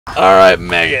Alright,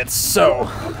 maggots, so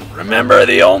remember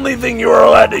the only thing you are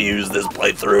allowed to use this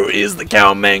playthrough is the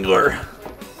cow mangler.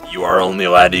 You are only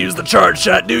allowed to use the charge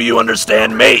shot, do you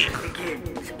understand me?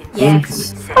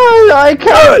 Yes. I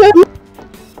can't.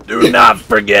 Do not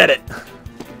forget it.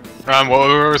 What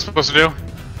were we supposed to do?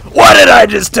 What did I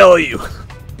just tell you?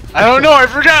 I don't know, I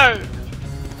forgot!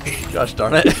 Gosh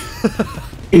darn it.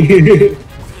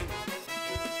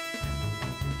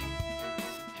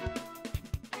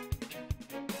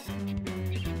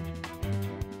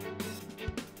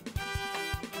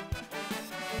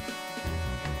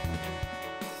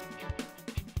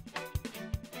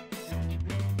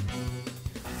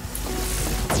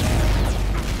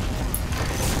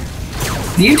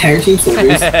 The entire team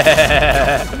soldiers.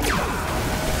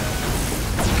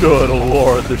 Good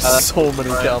lord, there's so many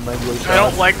cow manglers. I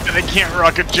don't like that I can't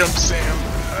rocket jump, Sam.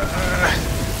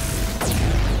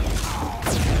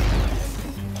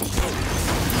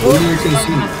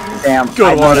 Damn.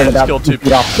 Good lord, I just killed two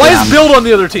people. Why is Build on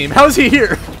the other team? How is he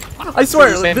here? I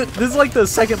swear, this is like the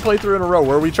second playthrough in a row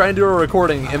where we try and do a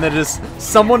recording and then just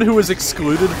someone who was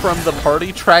excluded from the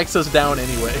party tracks us down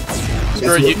anyway.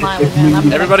 Sure,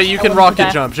 everybody, you can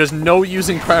rocket jump, just no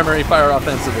using primary fire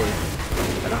offensively.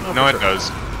 No, it does.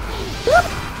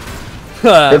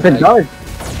 If it does,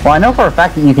 well, I know for a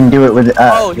fact that you can do it with with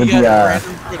the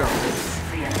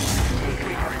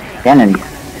cannon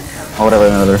or whatever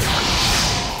another.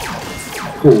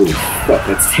 Holy fuck,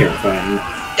 that's terrifying.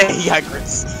 Yeah,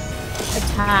 Chris.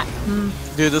 Attack.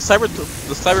 Dude, the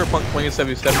Cyberpunk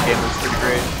 2077 game was pretty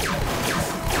great.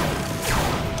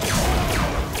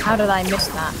 How did I miss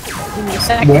that? Give me a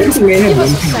second. Why does the man Give have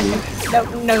us a one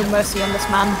second. No mercy on this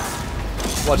man.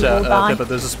 Watch out, okay, but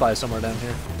there's a spy somewhere down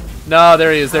here. No,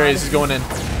 there he is, he's going in.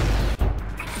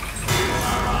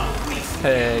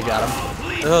 Hey, got him.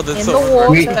 Oh, that's In so the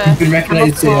water, Wait, you've been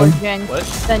recognized, Sam. What?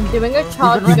 Then doing a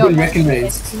charge You've been jump.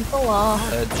 recognized. People are.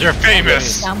 You're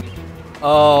famous!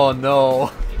 Oh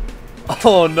no.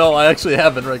 Oh no, I actually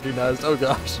have been recognized. Oh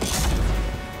gosh.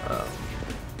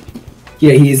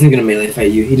 Yeah, he isn't gonna melee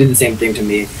fight you. He did the same thing to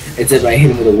me. Except I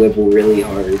hit him with a whip really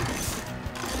hard.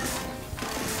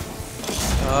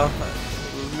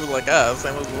 You were like,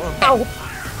 same as one. Ow!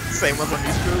 Same as when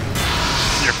you screwed.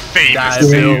 You're famous,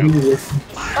 Sam.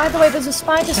 By the way, there's a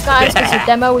spy disguise. There's a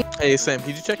demo. Hey, Sam,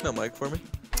 could you check no mic for me?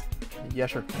 Yeah,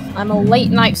 sure. I'm a late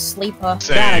night sleeper.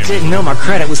 Same. God, I didn't know my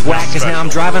credit was whack, cause now I'm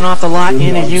driving off the lot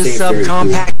in a used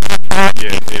subcompact.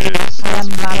 Yeah, it is.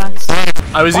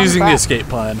 I was using the escape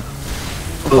plan.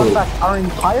 Our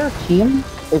entire team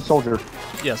is soldiers.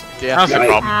 Yes. Yeah. That's the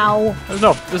problem. Ow.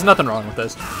 There's nothing wrong with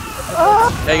this.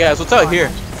 Hey guys, what's out here?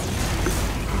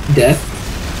 Death.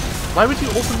 Why would you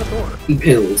open the door?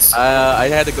 Pills. I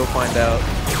had to go find out.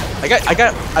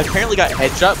 I apparently got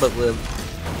headshot, but lived.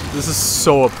 This is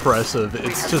so oppressive.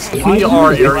 It's just we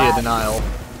are area denial.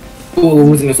 Oh, it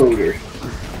wasn't a soldier.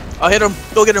 I'll hit him.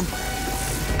 Go get him.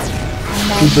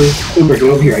 Cooper,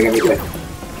 go over here. I got it.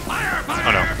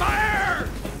 Oh no.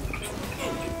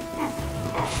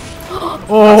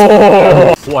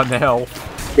 Oh, 1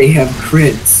 health. They have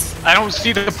crits. I don't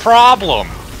see the problem!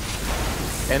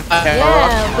 And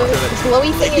Yeah, the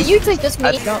glowy thing. You two just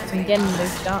make shots and getting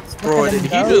those shots. Bro, Look did at he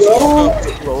them just go. walk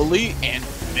up slowly and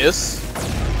miss?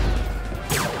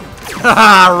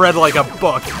 Haha, read like a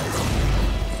book.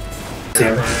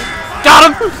 Sam.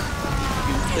 Got him!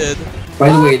 Did. By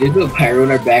the way, there's a pyro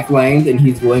in our back lines, and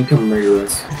he's going to murder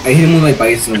us. I hit him with my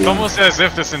bison. It's almost as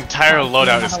if this entire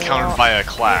loadout is countered by a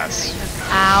class.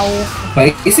 Ow.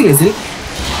 Bison, is it?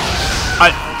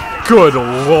 Good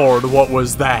lord, what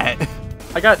was that?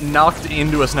 I got knocked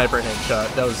into a sniper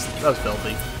headshot. That was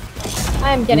filthy.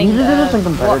 I am getting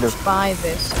competitive. watched by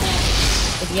this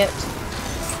idiot.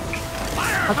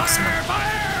 I got some.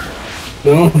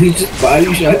 No, he just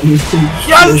body shot me.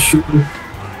 Yes!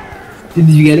 Did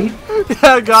you get him?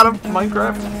 Yeah, I got him.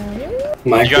 Minecraft.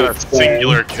 You got a style.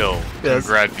 singular kill. Yes.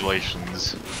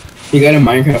 Congratulations. You got a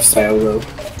Minecraft style though.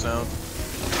 So.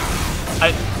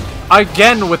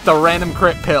 Again with the random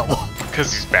crit pill.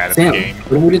 Because he's bad at Sam, the game.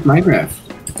 what is Minecraft?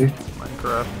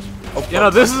 Minecraft. You know,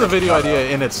 this is a video idea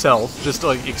in itself. Just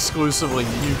like exclusively,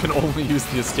 you can only use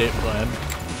the escape plan.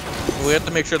 We have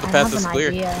to make sure the I path have is an clear.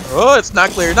 idea. Oh, it's not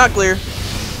clear, not clear.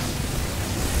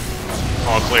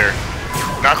 All clear.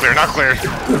 Not clear, not clear.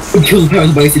 Kill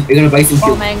the bison. I got a bison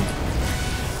kill. Bombing.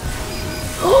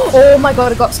 Oh my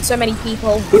god, I got so many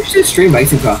people. What's this stream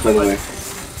bison cost, by the way?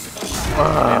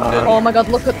 Oh my god,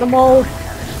 look at them all.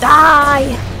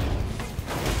 Die!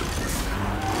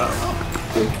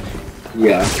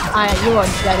 Yeah. You are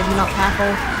dead if you're not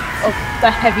careful. Oh, the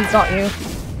heavy got you.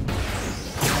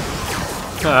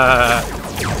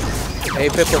 Hey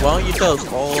Pippa, why don't you tell us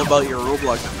all about your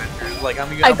Roblox adventures? Like, how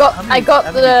many I got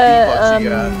V-Bucks you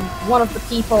got? one of the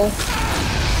people.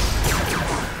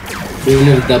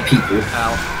 The people.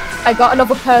 I got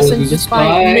another person he's a just by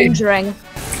spy. ninjaing.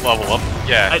 Level up.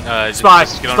 Yeah. Spy.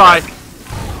 Just get on Spy. red.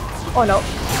 Oh no.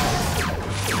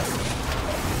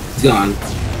 He's gone.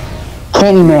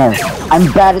 Candyman,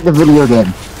 I'm bad at the video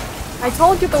game. I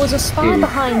told you there was a spy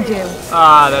behind you.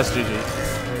 Ah, that's GG.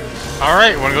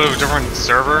 Alright, wanna go to a different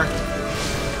server?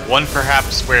 One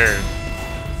perhaps where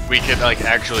we could, like,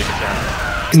 actually get down.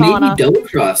 Maybe double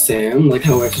cross, Sam, like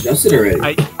how I suggested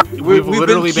already. We've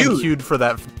literally been queued. queued for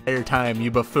that entire time,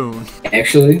 you buffoon.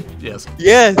 Actually? Yes.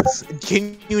 Yes!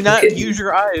 Can you not use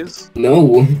your eyes?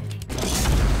 No.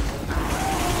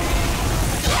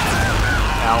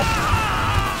 Ow.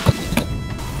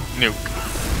 Nuke.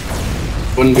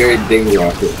 One very big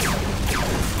rocket.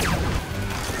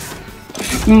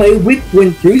 My whip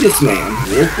went through this man.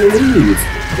 Work or lose.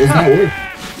 Does not work.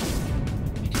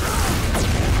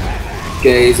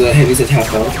 Okay, so heavy's at half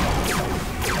health.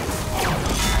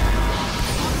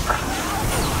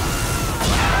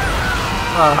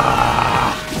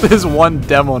 This one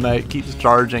demo knight keeps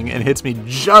charging and hits me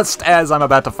just as I'm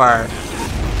about to fire.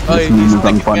 Oh, This he's meme's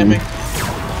like unfunny.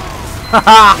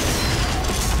 spamming.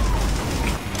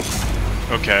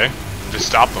 Okay. Just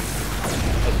stop them.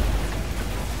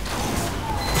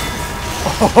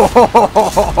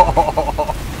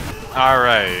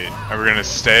 Alright. Are we gonna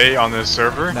stay on this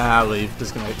server? Nah, leave.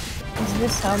 Disconnect. Is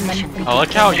this how many people I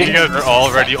like how you guys are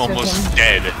already almost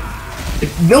dead.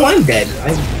 No, I'm dead.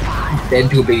 I'm dead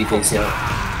to a baby face now.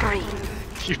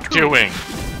 What you doing?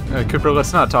 Cooper,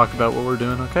 let's not talk about what we're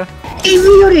doing, okay? He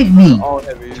muted me! All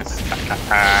heavies.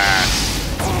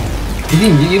 Did he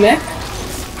mute you, Mac?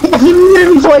 He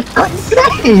muted me so I couldn't say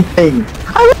anything!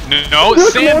 No,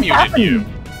 Sam muted you.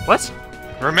 What?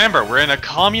 Remember, we're in a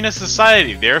communist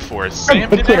society, therefore Sam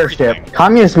did Dictatorship. everything.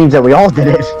 Communist means that we all did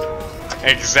it.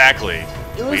 Exactly.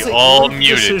 It was We a all group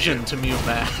muted decision to mute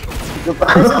Mac.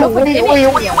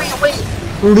 wait.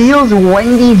 Leo's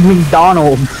Wendy's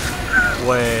McDonald's.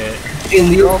 Wait. And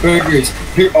Leo Burgers.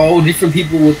 They're all different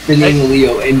people with the name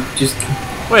Leo and just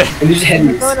Wait. and there's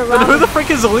heavies. Then who the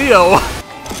frick is Leo?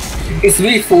 It's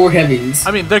really 4 heavies.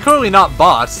 I mean, they're clearly not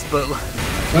bots, but...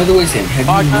 By the way, Sam, have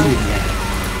you muted yet?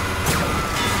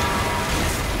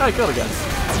 I killed a guy.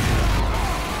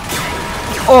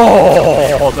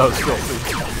 Oh, that was filthy.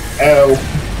 Oh,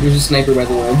 there's a sniper by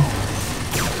the way.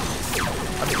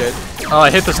 I'm dead. Oh, I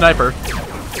hit the sniper.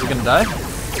 Is he gonna die?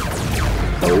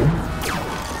 Oh.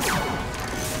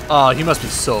 Oh, he must be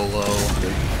so low.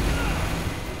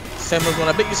 Sam was one.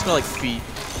 I bet you smell like feet.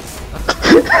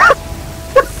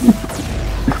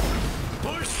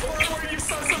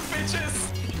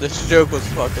 This joke was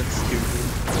fucking stupid.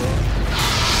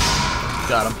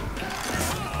 Got him.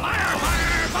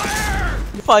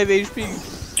 5 HP.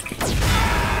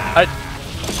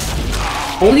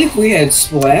 Only if we had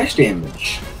splash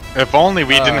damage. If only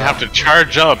we didn't have to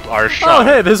charge up our shot. Oh,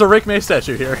 hey, there's a Rick May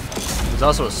statue here. There's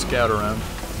also a scout around.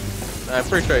 I'm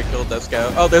pretty sure I killed that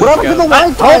scout. Oh, there's What a happened to the scout.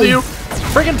 light Told tank? you!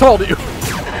 Freaking told you!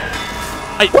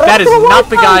 That is not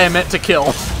the guy I meant to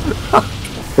kill.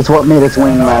 It's what made us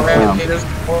win last round. There's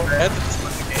more red.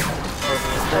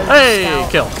 Hey,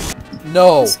 kill.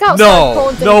 No, Scout no,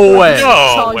 started no way. No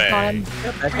charge way. on him.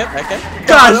 Okay.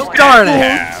 Gosh darn it.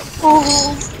 Yeah.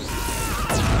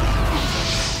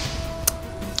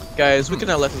 Guys, we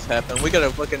cannot let this happen. We gotta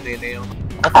fucking nail.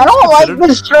 I don't like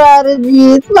this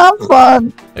strategy, it's not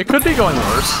fun. It could be going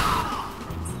worse.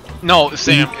 No,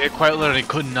 Sam, it quite literally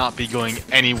could not be going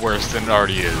any worse than it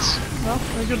already is. Well,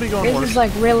 it could be going This worse. is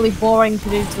like really boring to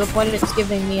do to the point it's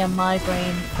giving me a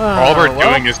migraine. All we're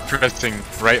well, doing is pressing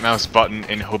right mouse button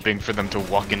and hoping for them to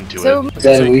walk into So it. Is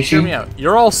that So, a hear Wishi? me out.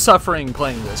 You're all suffering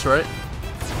playing this, right?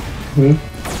 Hmm?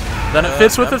 Then it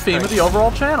fits with the I'm theme of the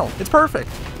overall channel. It's perfect.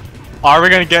 Are we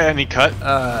gonna get any cut?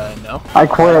 No. I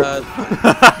quit.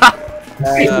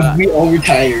 We all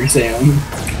retire, Sam.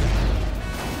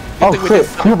 Oh shit,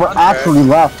 Cooper actually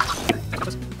left.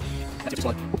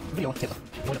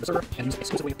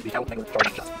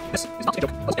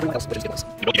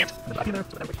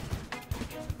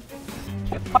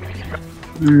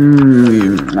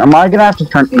 Am I gonna have to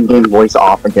turn in-game voice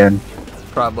off again?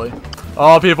 Probably.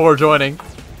 Oh, people are joining.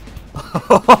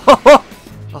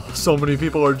 Oh, so many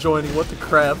people are joining. What the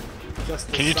crap?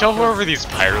 Can you tell whoever these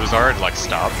pyros are and like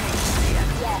stop?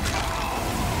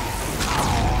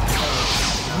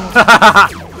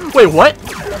 Wait, what?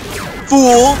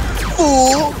 Fool!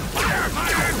 Fool!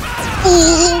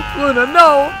 Fool! Luna,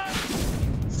 no!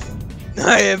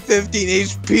 I have 15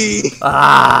 HP.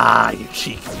 Ah, you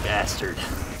cheeky bastard.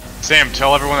 Sam,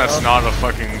 tell everyone that's not a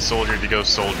fucking soldier to go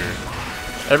soldier.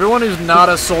 Everyone who's not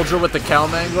a soldier with the cow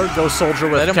mangler, go soldier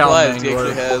with That cow implies he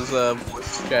mangler. actually has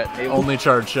voice chat enabled. Only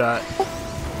charge shot.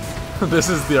 This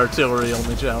is the artillery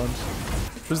only challenge.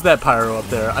 Who's that pyro up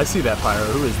there? I see that pyro.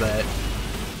 Who is that?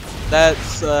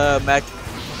 That's Mac.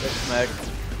 That's Mac.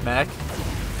 Mac?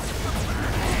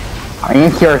 I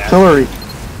anti-artillery.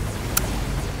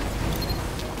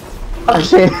 Oh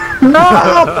shit.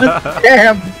 No!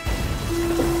 Damn!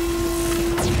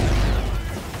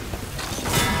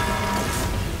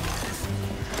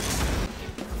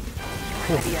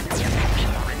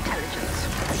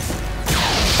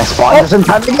 I spawned just in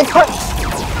time to get cut!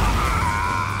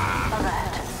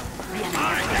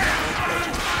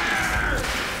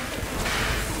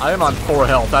 I am on 4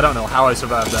 health. I don't know how I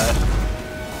survived that.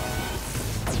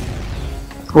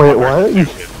 Wait, what?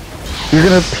 You're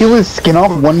gonna peel his skin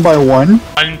off one by one?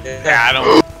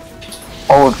 Adam.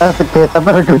 Oh, if that's the case, I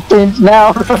better go change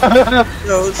now.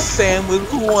 No, Sam was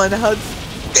one. How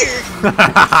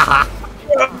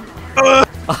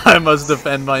I must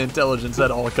defend my intelligence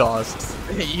at all costs.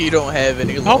 you don't have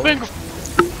any. Helping.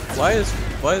 Why does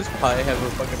Pi have a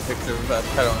fucking picture of that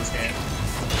cut on his hand?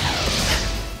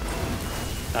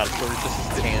 Or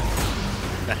just his hand.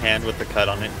 A hand with the cut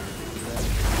on it.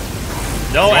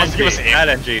 No wants to give us NG, not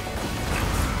NG.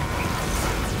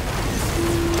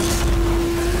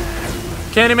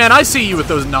 Candyman, I see you with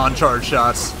those non-charge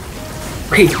shots.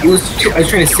 Okay, I was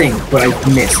trying to sing, but I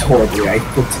missed horribly. I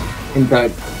looked in the...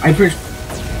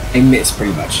 I missed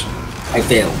pretty much. I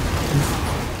failed.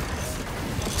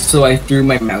 So I threw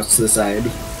my mouse to the side.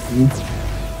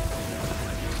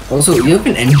 Also, you have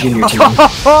an engine in your team.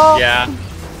 Yeah.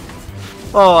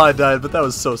 Oh, I died, but that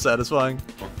was so satisfying.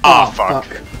 Oh, fuck.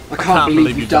 I can't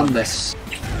believe you've done this.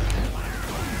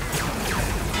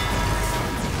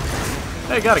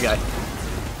 Hey, got a guy.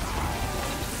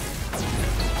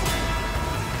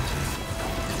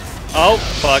 Oh,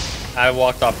 fuck. I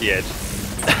walked off the edge.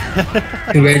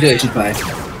 Congratulations, bye.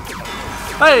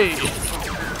 Hey!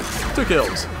 2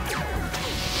 kills.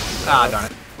 Ah, darn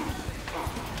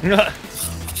it.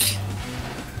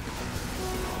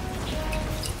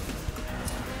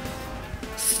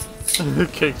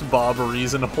 Kicked Bob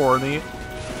reason horny.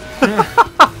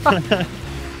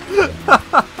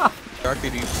 Darky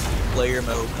player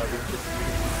mode.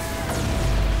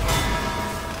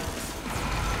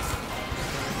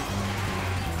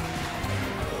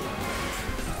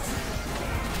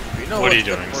 You know What are you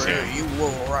doing, Sam? Sam? You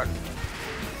will run.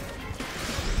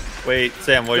 Wait,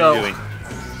 Sam, what Go. are you doing?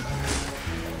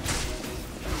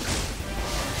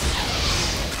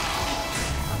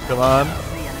 Come on.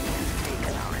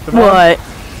 Come on. What?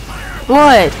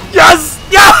 What? Yes!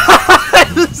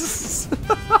 Yes!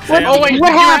 What, Oh, wait, what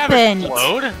did you have it happened?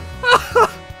 explode?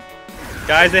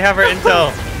 Guys, they have our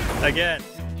intel. Again.